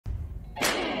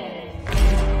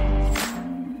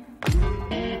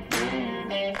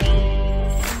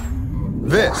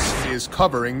This is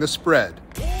Covering the Spread,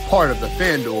 part of the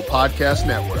FanDuel Podcast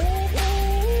Network.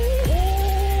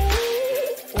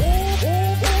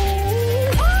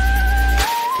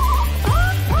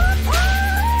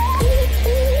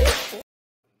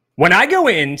 When I go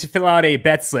in to fill out a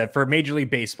bet slip for Major League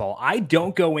Baseball, I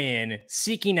don't go in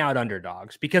seeking out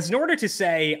underdogs, because in order to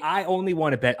say I only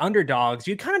want to bet underdogs,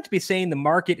 you kind of have to be saying the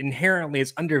market inherently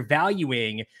is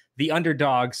undervaluing the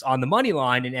underdogs on the money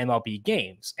line in MLB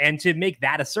games. And to make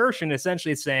that assertion,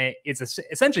 essentially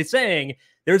saying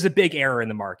there's a big error in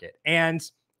the market. And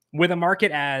with a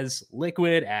market as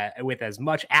liquid, with as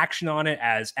much action on it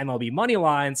as MLB money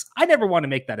lines, I never want to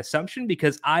make that assumption,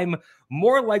 because I'm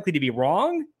more likely to be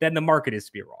wrong than the market is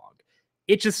to be wrong.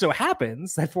 It just so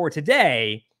happens that for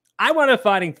today, I wound up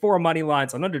finding 4 money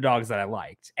lines on underdogs that I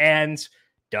liked. And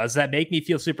does that make me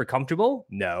feel super comfortable?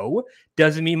 No.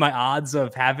 Does it mean my odds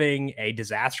of having a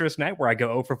disastrous night where I go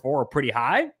 0 for 4 are pretty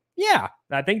high? Yeah,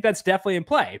 I think that's definitely in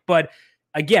play. But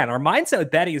again, our mindset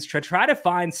with betting is to try to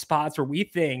find spots where we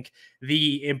think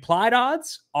the implied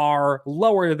odds are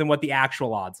lower than what the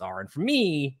actual odds are. And for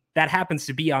me, that happens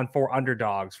to be on 4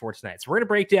 underdogs for tonight. So we're going to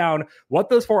break down what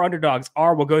those 4 underdogs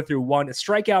are. We'll go through one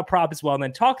strikeout prop as well, and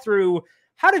then talk through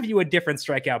how to view a different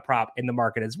strikeout prop in the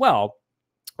market as well.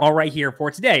 All right here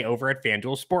for today over at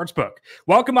FanDuel Sportsbook.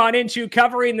 Welcome on into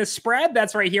Covering the Spread.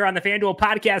 That's right here on the FanDuel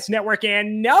Podcast Network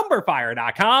and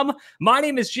numberFire.com. My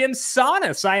name is Jim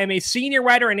Sanas. I am a senior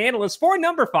writer and analyst for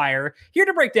numberFire, here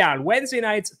to break down Wednesday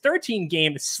night's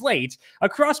 13-game slate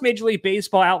across Major League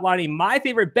Baseball, outlining my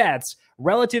favorite bets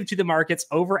relative to the markets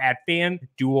over at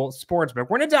FanDuel Sportsbook.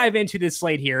 We're going to dive into this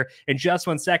slate here in just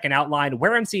 1 second, outline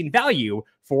where I'm seeing value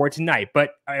for tonight.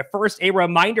 But first, a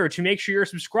reminder to make sure you're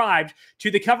subscribed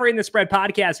to the Covering the Spread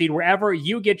podcast feed wherever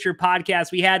you get your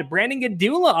podcasts. We had Brandon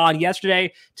Gadula on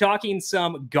yesterday talking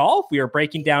some golf. We are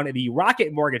breaking down the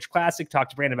Rocket Mortgage Classic. Talked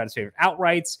to Brandon about his favorite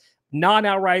outrights,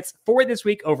 non-outrights for this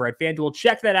week over at FanDuel.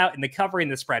 Check that out in the Covering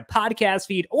the Spread podcast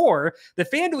feed, or the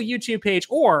FanDuel YouTube page,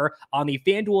 or on the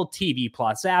FanDuel TV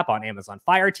Plus app on Amazon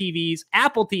Fire TVs,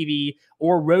 Apple TV,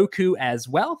 or Roku as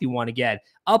well. If you want to get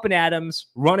Up and Adams,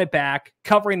 Run It Back,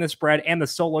 Covering the Spread, and the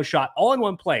Solo Shot all in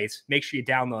one place, make sure you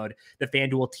download the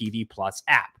FanDuel TV Plus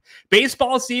app.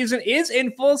 Baseball season is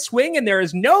in full swing, and there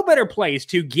is no better place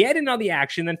to get in on the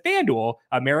action than FanDuel,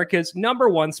 America's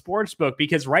 #1 sportsbook,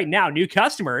 because right now, new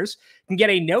customers can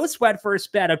get a no-sweat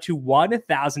first bet up to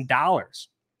 $1,000.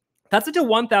 That's up to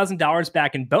 $1,000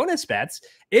 back in bonus bets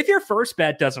if your first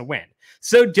bet doesn't win.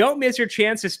 So don't miss your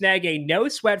chance to snag a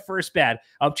no-sweat first bet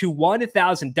up to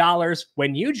 $1,000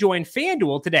 when you join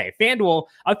FanDuel today. FanDuel,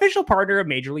 official partner of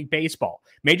Major League Baseball.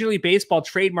 Major League Baseball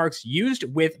trademarks used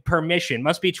with permission.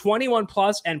 Must be 21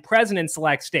 plus and present in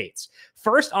select states.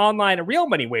 First online real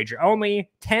money wager only.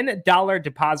 $10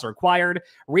 deposit required.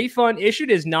 Refund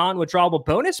issued as non-withdrawable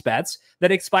bonus bets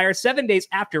that expire 7 days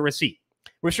after receipt.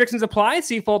 Restrictions apply.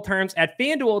 See full terms at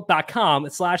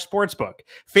FanDuel.com/sportsbook.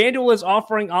 FanDuel is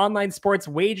offering online sports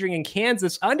wagering in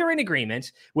Kansas under an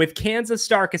agreement with Kansas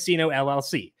Star Casino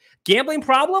LLC. Gambling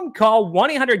problem? Call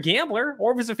 1-800-GAMBLER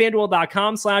or visit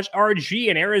FanDuel.com/RG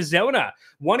in Arizona.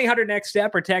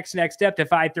 1-800-NEXT-STEP or text NEXT STEP to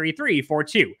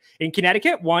 53342. In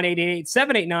Connecticut,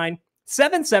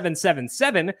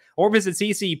 1-888-789-7777 or visit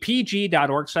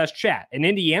ccpg.org/chat. In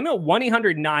Indiana,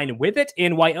 1-800-9-WITH-IT.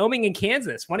 In Wyoming and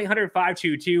Kansas,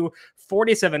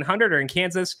 1-800-522-4700, or in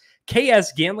Kansas,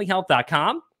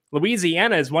 ksgamblinghelp.com.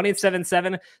 Louisiana is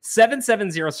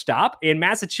 1-877-770-STOP. In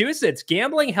Massachusetts,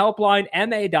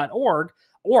 gamblinghelplinema.org,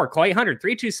 or call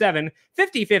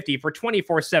 800-327-5050 for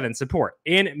 24/7 support.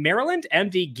 In Maryland,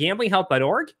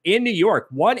 mdgamblinghelp.org. In New York,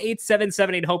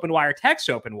 1-877-8-HOPE-NY, text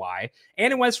HOPE-NY.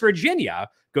 And in West Virginia,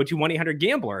 go to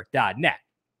 1-800-GAMBLER.net.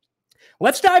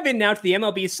 Let's dive in now to the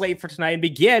MLB slate for tonight and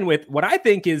begin with what I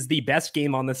think is the best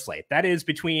game on the slate. That is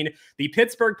between the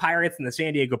Pittsburgh Pirates and the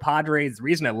San Diego Padres. The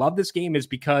reason I love this game is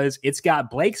because it's got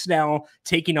Blake Snell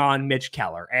taking on Mitch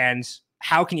Keller. And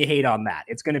how can you hate on that?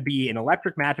 It's going to be an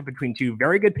electric matchup between two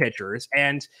very good pitchers.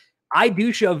 And I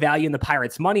do show value in the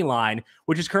Pirates money line,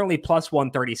 which is currently plus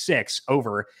 136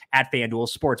 over at FanDuel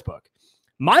Sportsbook.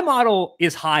 My model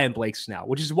is high on Blake Snell,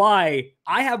 which is why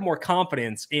I have more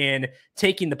confidence in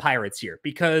taking the Pirates here,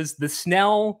 because the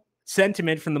Snell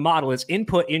sentiment from the model is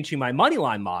input into my money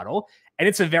line model, and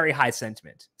it's a very high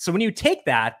sentiment. So when you take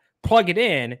that, plug it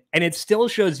in, and it still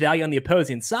shows value on the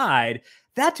opposing side,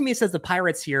 that to me says the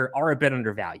Pirates here are a bit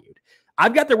undervalued.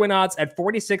 I've got their win odds at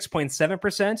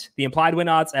 46.7%. The implied win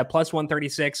odds at plus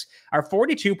 136 are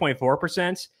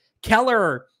 42.4%.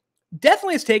 Keller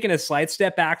definitely has taken a slight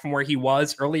step back from where he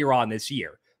was earlier on this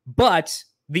year, but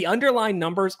the underlying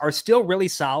numbers are still really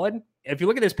solid. if you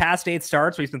look at his past 8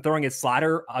 starts where he's been throwing his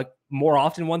slider more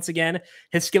often once again,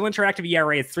 his skill interactive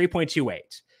ERA is 3.28.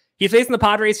 He's facing the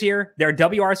Padres here. Their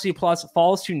WRC plus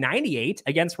falls to 98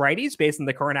 against righties based on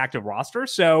the current active roster.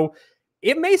 So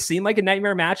it may seem like a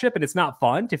nightmare matchup, and it's not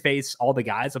fun to face all the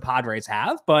guys the Padres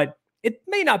have, but it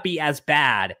may not be as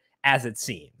bad as it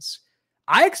seems.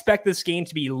 I expect this game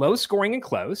to be low scoring and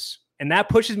close, and that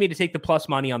pushes me to take the plus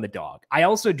money on the dog. I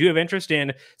also do have interest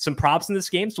in some props in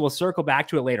this game, so we'll circle back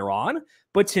to it later on.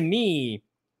 But to me,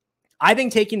 I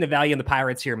think taking the value in the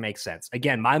Pirates here makes sense.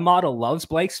 Again, my model loves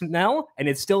Blake Snell, and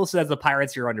it still says the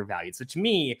Pirates here are undervalued. So to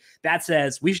me, that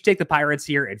says we should take the Pirates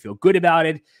here and feel good about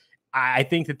it. I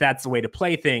think that that's the way to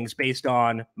play things based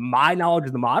on my knowledge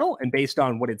of the model and based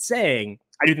on what it's saying.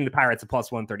 I do think the Pirates at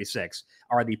plus 136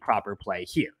 are the proper play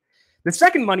here. The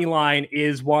second money line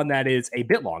is one that is a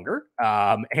bit longer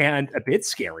and a bit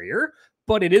scarier,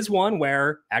 but it is one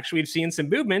where actually we've seen some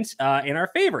movement in our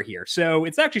favor here. So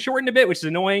it's actually shortened a bit, which is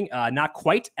annoying. Not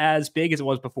quite as big as it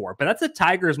was before, but that's the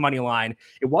Tigers money line.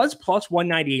 It was plus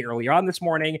 198 earlier on this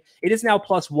morning. It is now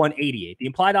plus 188. The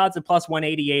implied odds of plus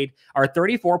 188 are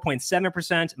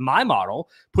 34.7%. My model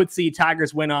puts the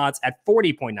Tigers win odds at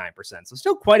 40.9%. So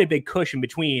still quite a big cushion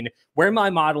between where my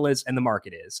model is and the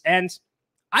market is. And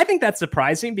I think that's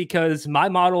surprising because my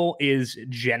model is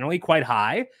generally quite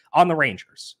high on the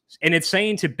Rangers. And it's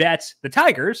saying to bet the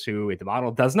Tigers, who the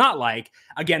model does not like,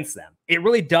 against them. It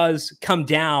really does come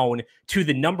down to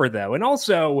the number, though. And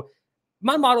also,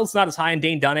 my model's not as high on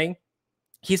Dane Dunning.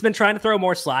 He's been trying to throw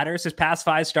more sliders his past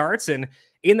 5 starts. And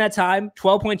in that time,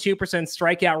 12.2%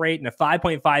 strikeout rate and a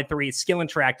 5.53 skill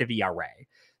interactive ERA.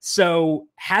 So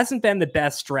hasn't been the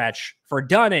best stretch for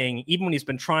Dunning, even when he's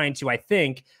been trying to, I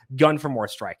think, gun for more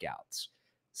strikeouts.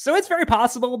 So it's very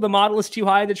possible the model is too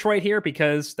high in Detroit here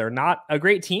because they're not a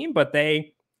great team, but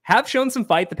they have shown some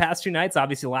fight the past 2 nights.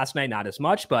 Obviously, last night, not as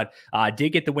much, but did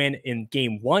get the win in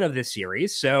game 1 of this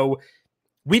series. So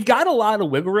we've got a lot of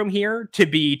wiggle room here to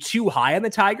be too high on the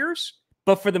Tigers,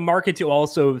 but for the market to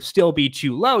also still be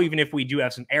too low, even if we do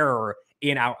have some error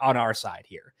on our side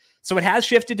here. So it has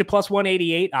shifted to plus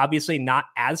 188, obviously not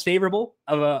as favorable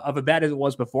of a bet as it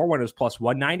was before when it was plus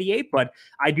 198, but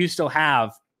I do still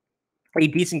have a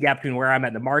decent gap between where I'm at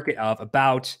in the market of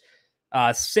about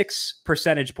 6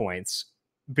 percentage points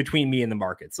between me and the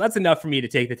market. So that's enough for me to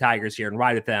take the Tigers here and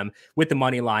ride with them with the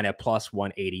money line at plus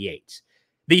 188.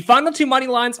 The final 2 money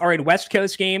lines are in West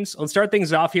Coast games. Let's start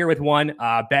things off here with one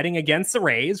betting against the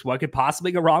Rays. What could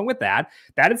possibly go wrong with that?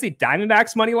 That is the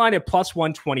Diamondbacks money line at plus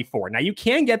 124. Now, you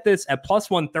can get this at plus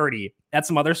 130 at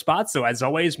some other spots. So as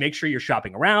always, make sure you're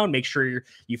shopping around. Make sure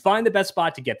you find the best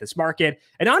spot to get this market.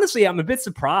 And honestly, I'm a bit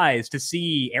surprised to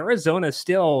see Arizona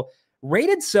still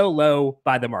rated so low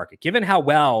by the market, given how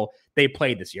well they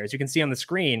played this year. As you can see on the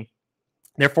screen,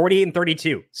 they're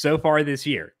 48-32 so far this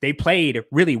year. They played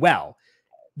really well.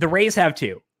 The Rays have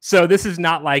too. So this is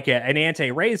not like an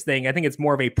anti-Rays thing. I think it's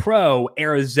more of a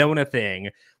pro-Arizona thing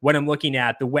when I'm looking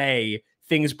at the way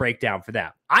things break down for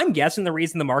them. I'm guessing the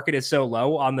reason the market is so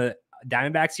low on the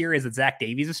Diamondbacks here is that Zach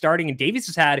Davies is starting, and Davies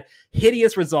has had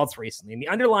hideous results recently, and the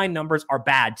underlying numbers are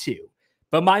bad too.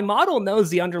 But my model knows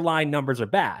the underlying numbers are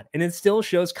bad, and it still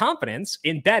shows confidence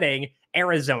in betting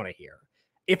Arizona here.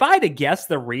 If I had to guess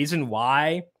the reason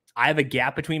why I have a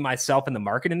gap between myself and the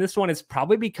market in this one, is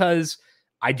probably because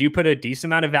I do put a decent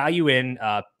amount of value in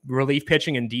relief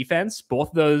pitching and defense. Both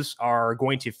of those are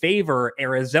going to favor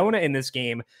Arizona in this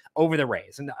game over the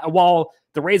Rays. And while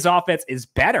the Rays offense is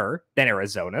better than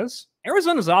Arizona's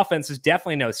offense is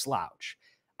definitely no slouch.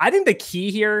 I think the key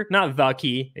here, not the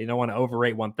key, you don't want to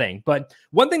overrate one thing, but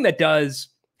one thing that does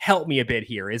help me a bit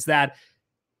here is that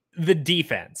the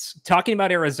defense, talking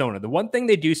about Arizona, the one thing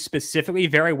they do specifically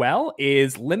very well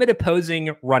is limit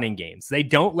opposing running games. They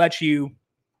don't let you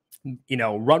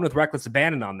run with reckless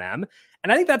abandon on them.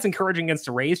 And I think that's encouraging against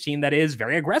a Rays team that is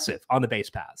very aggressive on the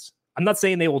base paths. I'm not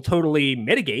saying they will totally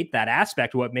mitigate that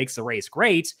aspect of what makes the Rays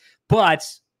great, but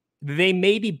they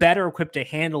may be better equipped to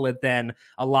handle it than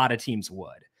a lot of teams would.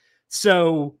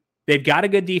 So they've got a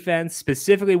good defense,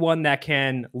 specifically one that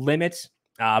can limit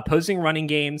opposing running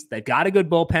games. They've got a good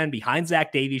bullpen behind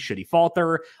Zach Davies should he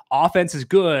falter. Offense is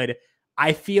good.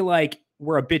 I feel like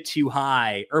we're a bit too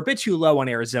high or a bit too low on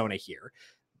Arizona here.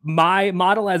 My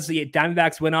model has the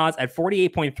Diamondbacks win odds at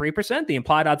 48.3%. The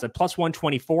implied odds at plus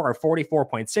 124 are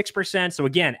 44.6%. So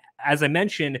again, as I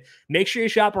mentioned, make sure you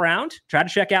shop around. Try to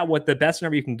check out what the best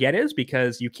number you can get is,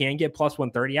 because you can get plus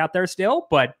 130 out there still.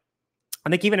 But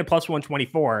I think even at plus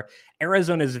 124,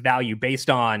 Arizona's value based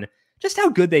on just how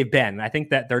good they've been. I think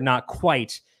that they're not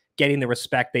quite getting the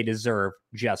respect they deserve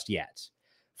just yet.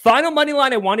 Final money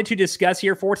line I wanted to discuss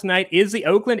here for tonight is the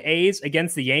Oakland A's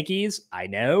against the Yankees. I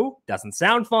know, doesn't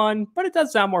sound fun, but it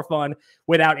does sound more fun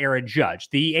without Aaron Judge.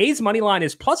 The A's money line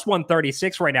is plus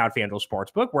 136 right now at FanDuel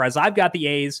Sportsbook, whereas I've got the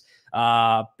A's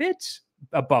a bit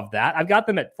above that. I've got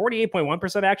them at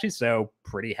 48.1% actually, so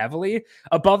pretty heavily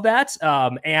above that.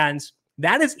 And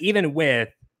that is even with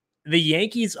the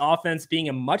Yankees offense being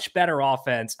a much better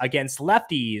offense against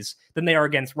lefties than they are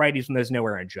against righties when there's no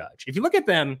Aaron Judge. If you look at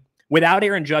them without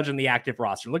Aaron Judge on the active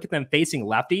roster, look at them facing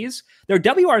lefties, their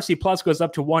WRC plus goes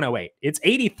up to 108. It's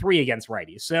 83 against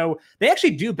righties. So they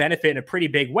actually do benefit in a pretty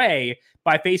big way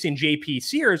by facing JP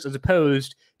Sears as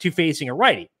opposed to facing a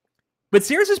righty. But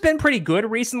Sears has been pretty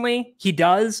good recently. He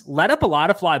does let up a lot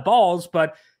of fly balls,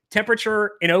 but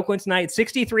temperature in Oakland tonight,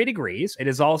 63 degrees. It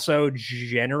is also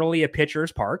generally a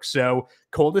pitcher's park, so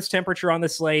coldest temperature on the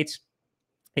slate.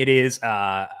 It is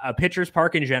a pitcher's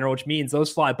park in general, which means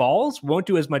those fly balls won't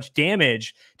do as much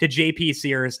damage to JP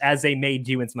Sears as they may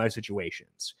do in some other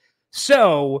situations.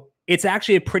 So it's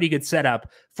actually a pretty good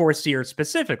setup for Sears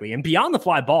specifically. And beyond the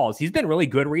fly balls, he's been really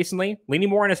good recently, leaning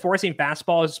more on his four-seam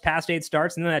fastball his past 8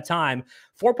 starts. And in that time,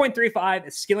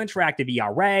 4.35 skill interactive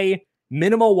ERA,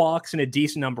 minimal walks, and a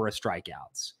decent number of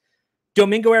strikeouts.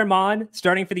 Domingo Germán,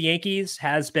 starting for the Yankees,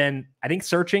 has been, I think,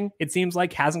 searching. It seems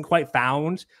like hasn't quite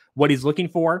found what he's looking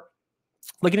for.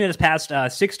 Looking at his past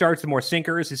 6 starts with more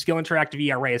sinkers, his skill interactive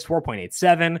ERA is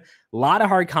 4.87. A lot of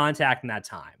hard contact in that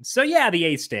time. So yeah, the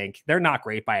A's stink. They're not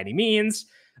great by any means.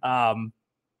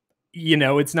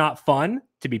 It's not fun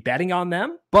to be betting on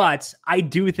them, but I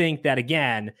do think that,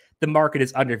 again, the market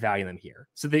is undervaluing them here.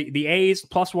 So the A's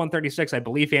plus 136, I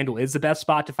believe FanDuel is the best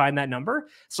spot to find that number.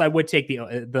 So I would take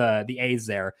the A's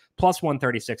there, plus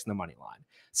 136 in the money line.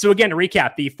 So again, to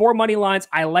recap, the 4 money lines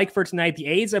I like for tonight, the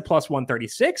A's at plus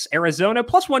 136, Arizona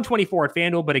plus 124 at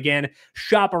FanDuel, but again,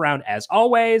 shop around as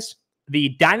always.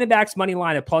 The Diamondbacks money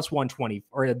line at plus 120,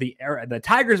 or the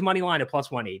Tigers money line at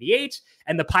plus 188,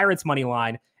 and the Pirates money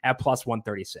line at plus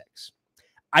 136.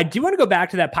 I do want to go back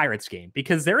to that Pirates game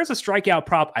because there is a strikeout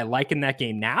prop I like in that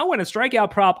game now, and a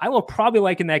strikeout prop I will probably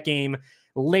like in that game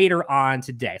later on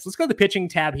today. So let's go to the pitching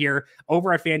tab here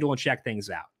over at FanDuel and check things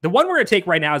out. The one we're going to take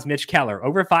right now is Mitch Keller,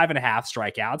 over 5.5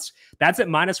 strikeouts. That's at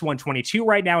minus 122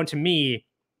 right now, and to me,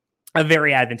 a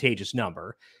very advantageous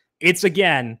number. It's,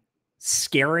 again,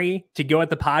 scary to go at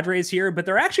the Padres here, but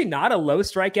they're actually not a low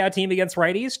strikeout team against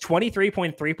righties.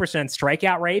 23.3%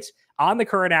 strikeout rate on the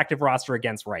current active roster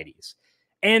against righties.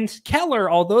 And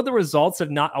Keller, although the results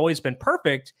have not always been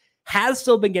perfect, has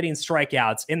still been getting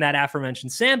strikeouts in that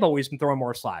aforementioned sample where he's been throwing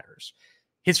more sliders.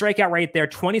 His strikeout rate there,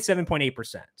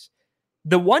 27.8%.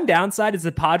 The one downside is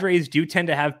the Padres do tend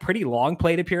to have pretty long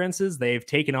plate appearances. They've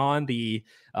taken on the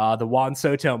Juan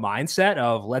Soto mindset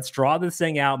of let's draw this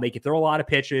thing out, make it throw a lot of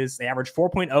pitches. They average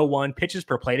 4.01 pitches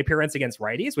per plate appearance against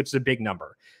righties, which is a big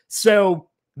number. So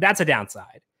that's a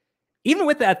downside. Even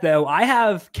with that, though, I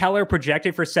have Keller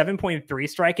projected for 7.3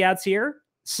 strikeouts here.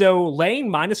 So laying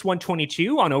minus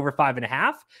 122 on over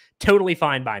 5.5, totally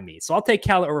fine by me. So I'll take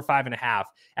Keller over 5.5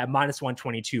 at minus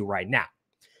 122 right now.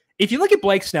 If you look at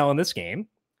Blake Snell in this game,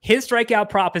 his strikeout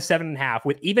prop is 7.5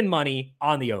 with even money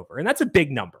on the over. And that's a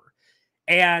big number.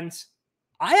 And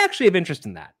I actually have interest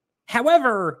in that.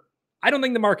 However, I don't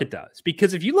think the market does,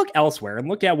 because if you look elsewhere and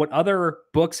look at what other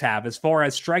books have as far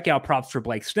as strikeout props for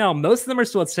Blake Snell, most of them are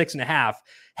still at 6.5,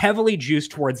 heavily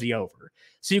juiced towards the over.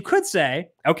 So you could say,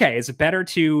 okay, is it better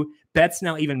to bet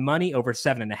Snell even money over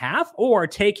 7.5 or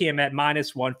take him at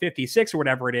minus 156 or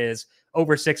whatever it is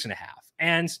over 6.5?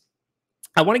 And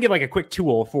I want to give like a quick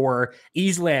tool for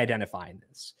easily identifying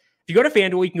this. If you go to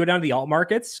FanDuel, you can go down to the alt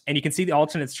markets and you can see the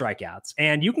alternate strikeouts,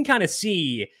 and you can kind of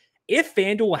see if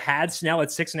FanDuel had Snell at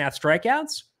 6.5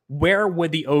 strikeouts, where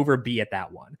would the over be at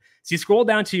that one? So you scroll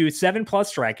down to 7+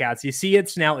 strikeouts, you see it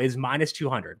Snell is minus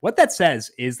 200. What that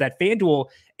says is that FanDuel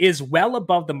is well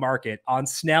above the market on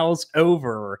Snell's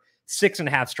over 6.5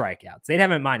 strikeouts. They'd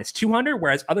have him at minus 200,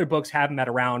 whereas other books have him at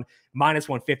around minus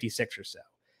 156 or so.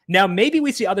 Now, maybe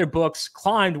we see other books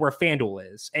climbed where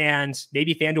FanDuel is, and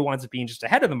maybe FanDuel winds up being just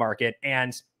ahead of the market,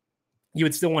 and you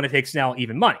would still want to take Snell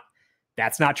even money.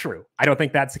 That's not true. I don't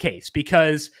think that's the case,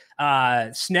 because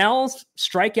Snell's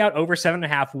strikeout over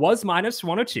 7.5 was minus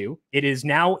 102. It is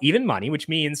now even money, which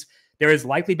means there has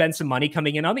likely been some money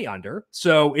coming in on the under.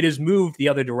 So it has moved the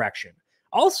other direction.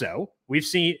 Also, we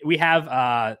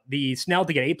have the Snell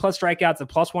to get 8+ strikeouts at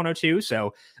plus 102.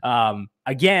 So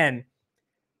again,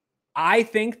 I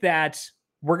think that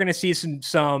we're going to see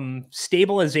some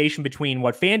stabilization between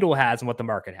what FanDuel has and what the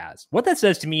market has. What that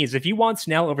says to me is if you want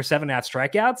Snell over 7.5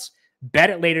 strikeouts,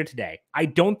 bet it later today. I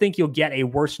don't think you'll get a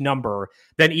worse number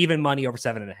than even money over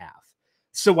 7.5.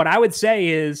 So what I would say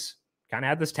is kind of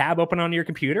have this tab open on your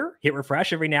computer, hit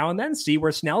refresh every now and then, see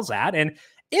where Snell's at. And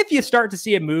if you start to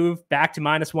see it move back to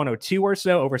minus 102 or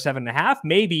so over 7.5,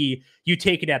 maybe you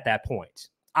take it at that point.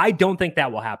 I don't think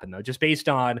that will happen, though, just based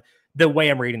on the way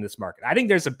I'm reading this market. I think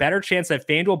there's a better chance that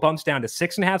FanDuel bumps down to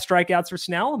 6.5 strikeouts for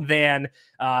Snell than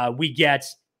we get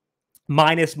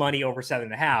minus money over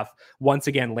 7.5 once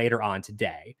again later on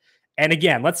today. And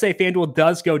again, let's say FanDuel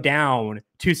does go down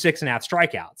to 6.5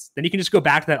 strikeouts. Then you can just go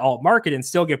back to that alt market and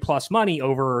still get plus money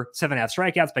over 7.5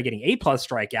 strikeouts by getting 8+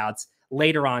 strikeouts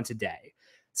later on today.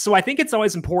 So I think it's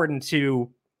always important to,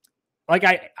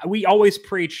 we always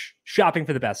preach shopping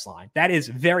for the best line. That is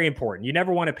very important. You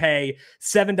never want to pay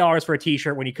 $7 for a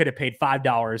t-shirt when you could have paid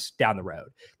 $5 down the road.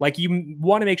 Like, you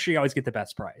want to make sure you always get the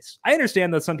best price. I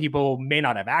understand that some people may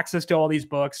not have access to all these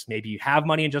books. Maybe you have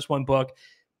money in just one book,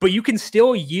 but you can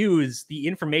still use the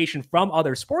information from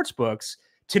other sports books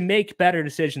to make better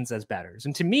decisions as bettors.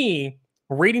 And to me,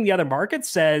 reading the other markets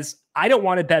says, I don't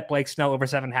want to bet Blake Snell over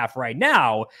 7.5 right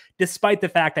now, despite the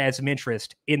fact I have some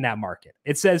interest in that market.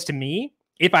 It says to me,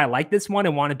 if I like this one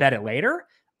and want to bet it later,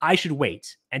 I should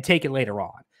wait and take it later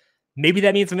on. Maybe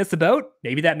that means I miss the boat.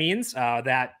 Maybe that means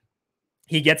that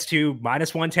he gets to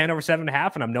minus 110 over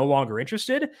 7.5 and I'm no longer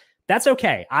interested. That's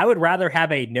okay. I would rather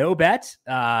have a no bet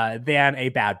than a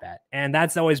bad bet. And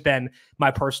that's always been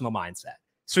my personal mindset.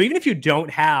 So even if you don't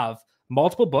have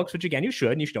multiple books, which again, you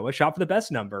should always shop for the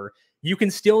best number, you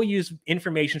can still use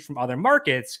information from other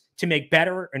markets to make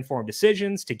better informed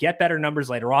decisions, to get better numbers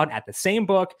later on at the same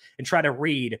book and try to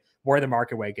read where the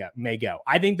market may go.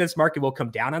 I think this market will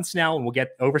come down on Snell and we'll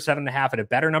get over 7.5 at a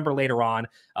better number later on.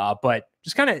 But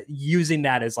just kind of using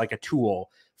that as like a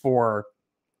tool for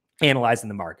analyzing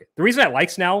the market. The reason I like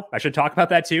Snell, I should talk about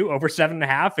that too, over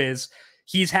 7.5 is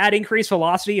he's had increased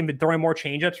velocity and been throwing more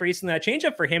changeups recently. That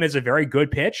changeup for him is a very good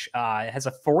pitch. It has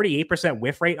a 48%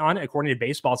 whiff rate on it, according to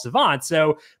Baseball Savant.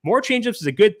 So more changeups is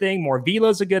a good thing. More velo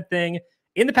is a good thing.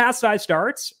 In the past 5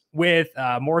 starts with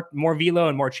more velo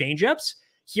and more changeups,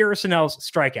 here are Snell's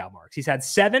strikeout marks. He's had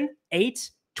 7, 8,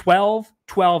 12,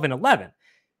 12, and 11.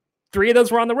 3 of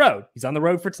those were on the road. He's on the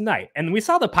road for tonight. And we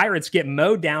saw the Pirates get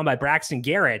mowed down by Braxton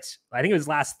Garrett. I think it was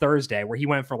last Thursday where he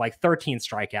went for like 13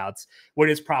 strikeouts when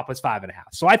his prop was 5.5.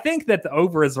 So I think that the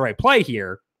over is the right play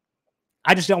here.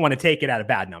 I just don't want to take it at a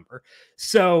bad number.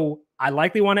 So I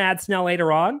likely want to add Snell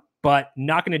later on, but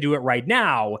not going to do it right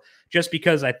now just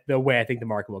because the way I think the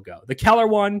market will go. The Keller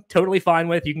one, totally fine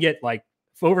with. You can get like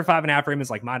over 5.5 for him is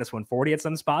like minus 140 at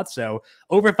some spots. So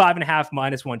over 5.5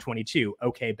 minus 122.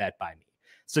 Okay, bet by me.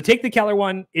 So take the Keller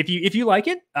one if you like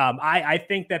it. I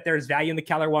think that there's value in the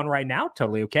Keller one right now.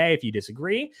 Totally okay if you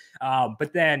disagree.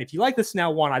 But then if you like the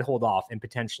Snell one, I'd hold off and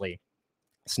potentially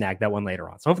snag that one later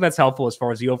on. So hopefully that's helpful as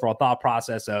far as the overall thought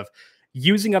process of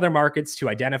using other markets to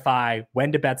identify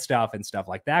when to bet stuff and stuff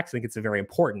like that. I think it's a very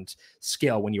important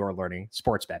skill when you are learning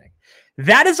sports betting.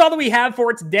 That is all that we have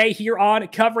for today here on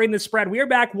Covering the Spread. We are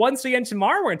back once again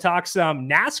tomorrow. We're going to talk some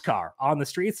NASCAR on the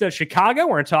streets of Chicago.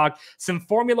 We're going to talk some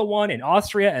Formula One in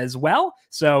Austria as well.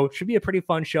 So it should be a pretty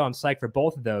fun show. I'm psyched for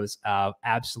both of those.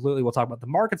 Absolutely. We'll talk about the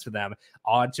markets for them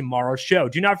on tomorrow's show.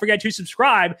 Do not forget to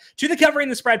subscribe to the Covering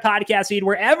the Spread podcast feed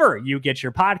wherever you get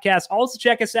your podcasts. Also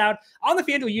check us out on the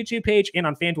FanDuel YouTube page and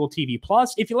on FanDuel TV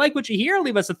Plus. If you like what you hear,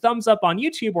 leave us a thumbs up on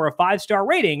YouTube or a 5-star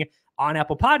rating on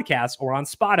Apple Podcasts or on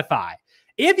Spotify.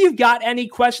 If you've got any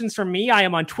questions for me, I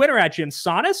am on Twitter at Jim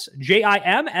Sannes,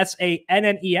 JIMSANNES.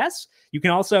 You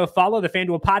can also follow the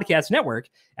FanDuel Podcast Network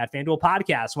at FanDuel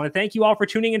Podcast. I want to thank you all for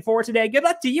tuning in for today. Good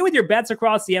luck to you with your bets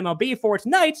across the MLB for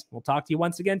tonight. We'll talk to you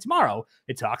once again tomorrow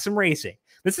to talk some racing.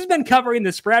 This has been Covering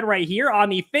the Spread right here on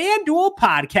the FanDuel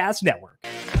Podcast Network.